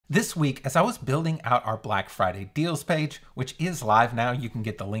This week, as I was building out our Black Friday deals page, which is live now, you can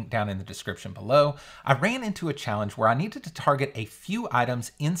get the link down in the description below, I ran into a challenge where I needed to target a few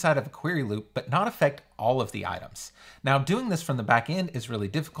items inside of a query loop, but not affect all of the items. Now, doing this from the back end is really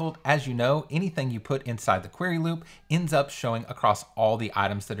difficult. As you know, anything you put inside the query loop ends up showing across all the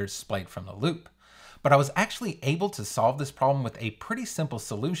items that are displayed from the loop. But I was actually able to solve this problem with a pretty simple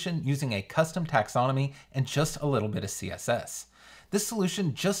solution using a custom taxonomy and just a little bit of CSS. This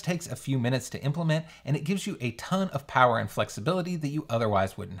solution just takes a few minutes to implement, and it gives you a ton of power and flexibility that you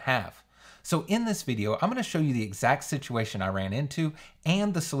otherwise wouldn't have. So in this video, I'm going to show you the exact situation I ran into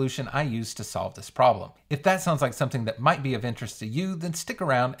and the solution I used to solve this problem. If that sounds like something that might be of interest to you, then stick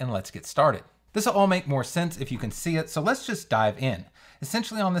around and let's get started. This will all make more sense if you can see it, so let's just dive in.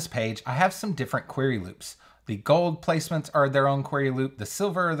 Essentially on this page, I have some different query loops. The gold placements are their own query loop, the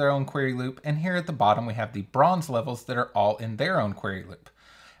silver are their own query loop, and here at the bottom we have the bronze levels that are all in their own query loop.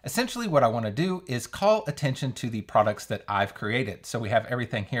 Essentially what I want to do is call attention to the products that I've created. So we have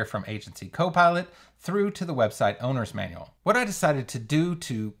everything here from Agency Copilot through to the website owner's manual. What I decided to do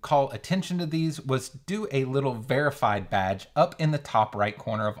to call attention to these was do a little verified badge up in the top right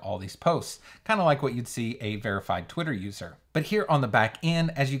corner of all these posts, kind of like what you'd see a verified Twitter user. But here on the back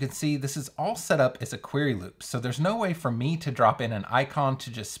end, as you can see, this is all set up as a query loop. So there's no way for me to drop in an icon to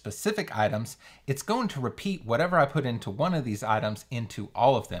just specific items. It's going to repeat whatever I put into one of these items into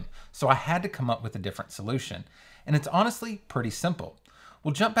all of them. So I had to come up with a different solution. And it's honestly pretty simple.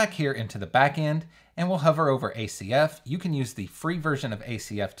 We'll jump back here into the back end and we'll hover over ACF. You can use the free version of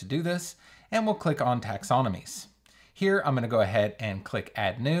ACF to do this, and we'll click on taxonomies. Here, I'm going to go ahead and click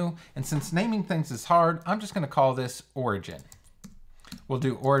add new. And since naming things is hard, I'm just going to call this origin. We'll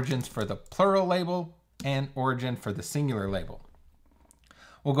do origins for the plural label and origin for the singular label.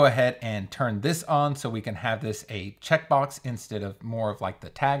 We'll go ahead and turn this on so we can have this a checkbox instead of more of like the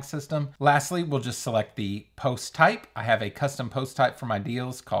tag system. Lastly, we'll just select the post type. I have a custom post type for my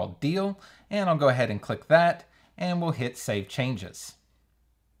deals called deal, and I'll go ahead and click that and we'll hit save changes.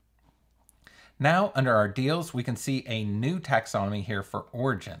 Now under our deals, we can see a new taxonomy here for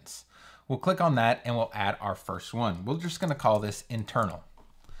origins. We'll click on that and we'll add our first one. We're just going to call this internal.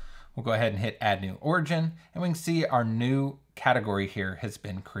 We'll go ahead and hit add new origin, and we can see our new category here has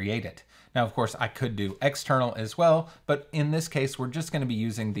been created. Now, of course, I could do external as well, but in this case, we're just going to be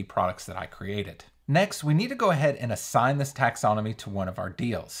using the products that I created. Next, we need to go ahead and assign this taxonomy to one of our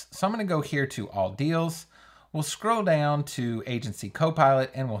deals. So I'm going to go here to all deals. We'll scroll down to Agency Copilot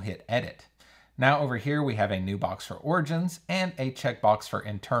and we'll hit edit. Now over here, we have a new box for origins and a checkbox for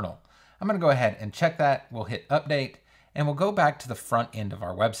internal. I'm going to go ahead and check that. We'll hit update and we'll go back to the front end of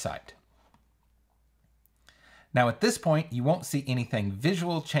our website. Now at this point, you won't see anything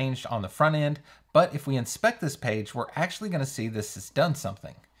visual changed on the front end, but if we inspect this page, we're actually going to see this has done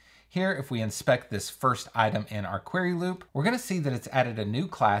something. Here, if we inspect this first item in our query loop, we're going to see that it's added a new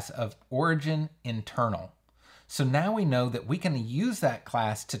class of origin internal. So now we know that we can use that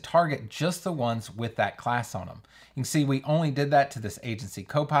class to target just the ones with that class on them. You can see we only did that to this Agency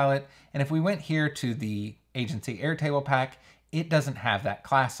Copilot, and if we went here to the Agency Airtable pack, it doesn't have that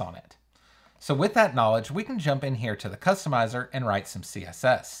class on it. So with that knowledge, we can jump in here to the customizer and write some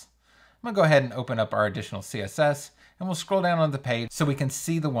CSS. I'm going to go ahead and open up our additional CSS, and we'll scroll down on the page so we can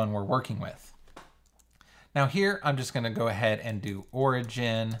see the one we're working with. Now here, I'm just going to go ahead and do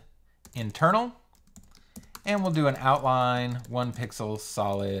origin internal, and we'll do an outline 1 pixel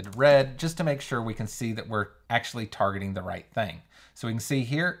solid red just to make sure we can see that we're actually targeting the right thing. So we can see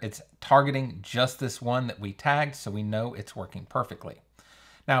here, it's targeting just this one that we tagged, so we know it's working perfectly.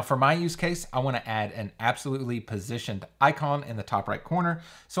 Now for my use case, I want to add an absolutely positioned icon in the top right corner.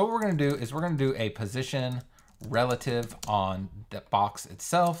 So what we're going to do is we're going to do a position relative on the box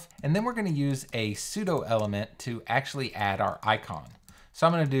itself, and then we're going to use a pseudo element to actually add our icon. So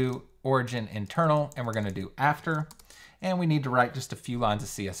I'm going to do origin internal, and we're going to do after, and we need to write just a few lines of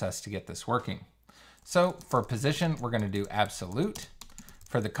CSS to get this working. So for position, we're going to do absolute.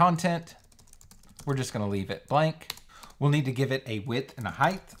 For the content, we're just going to leave it blank. We'll need to give it a width and a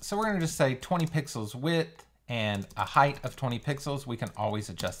height. So we're going to just say 20 pixels width and a height of 20 pixels. We can always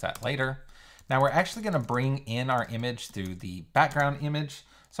adjust that later. Now we're actually going to bring in our image through the background image.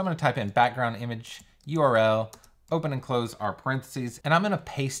 So I'm going to type in background image URL, open and close our parentheses, and I'm going to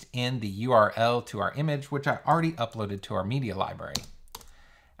paste in the URL to our image, which I already uploaded to our media library.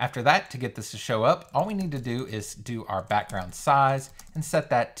 After that, to get this to show up, all we need to do is do our background size and set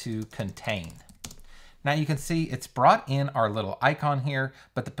that to contain. Now you can see it's brought in our little icon here,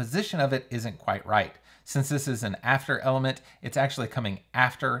 but the position of it isn't quite right. Since this is an after element, it's actually coming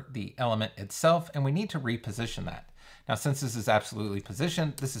after the element itself, and we need to reposition that. Now, since this is absolutely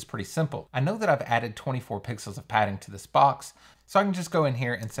positioned, this is pretty simple. I know that I've added 24 pixels of padding to this box, so I can just go in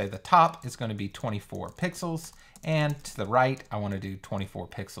here and say the top is going to be 24 pixels, and to the right, I want to do 24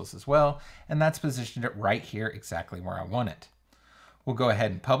 pixels as well, and that's positioned it right here exactly where I want it. We'll go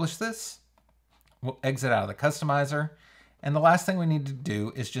ahead and publish this. We'll exit out of the customizer, and the last thing we need to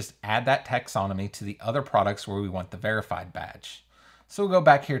do is just add that taxonomy to the other products where we want the verified badge. So we'll go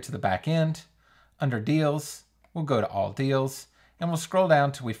back here to the back end. Under deals, we'll go to all deals, and we'll scroll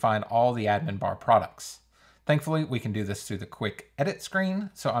down till we find all the admin bar products. Thankfully, we can do this through the quick edit screen,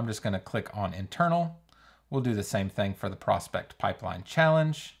 so I'm just going to click on internal. We'll do the same thing for the prospect pipeline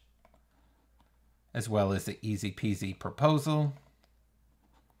challenge, as well as the easy peasy proposal.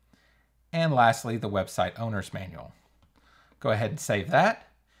 And lastly, the website owner's manual. Go ahead and save that,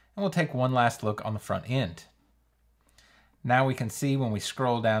 and we'll take one last look on the front end. Now we can see when we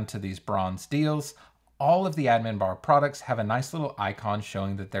scroll down to these bronze deals, all of the admin bar products have a nice little icon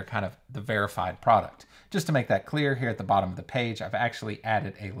showing that they're kind of the verified product. Just to make that clear, here at the bottom of the page, I've actually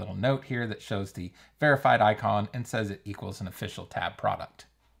added a little note here that shows the verified icon and says it equals an official tab product.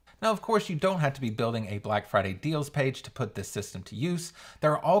 Now, of course, you don't have to be building a Black Friday deals page to put this system to use.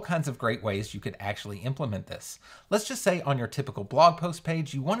 There are all kinds of great ways you could actually implement this. Let's just say on your typical blog post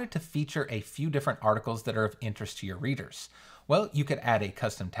page, you wanted to feature a few different articles that are of interest to your readers. Well, you could add a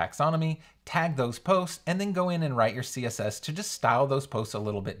custom taxonomy, tag those posts, and then go in and write your CSS to just style those posts a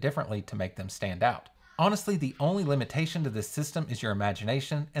little bit differently to make them stand out. Honestly, the only limitation to this system is your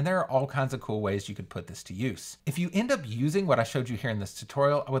imagination, and there are all kinds of cool ways you could put this to use. If you end up using what I showed you here in this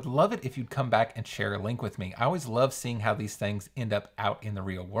tutorial, I would love it if you'd come back and share a link with me. I always love seeing how these things end up out in the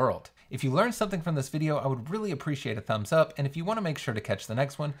real world. If you learned something from this video, I would really appreciate a thumbs up, and if you want to make sure to catch the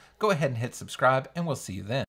next one, go ahead and hit subscribe, and we'll see you then.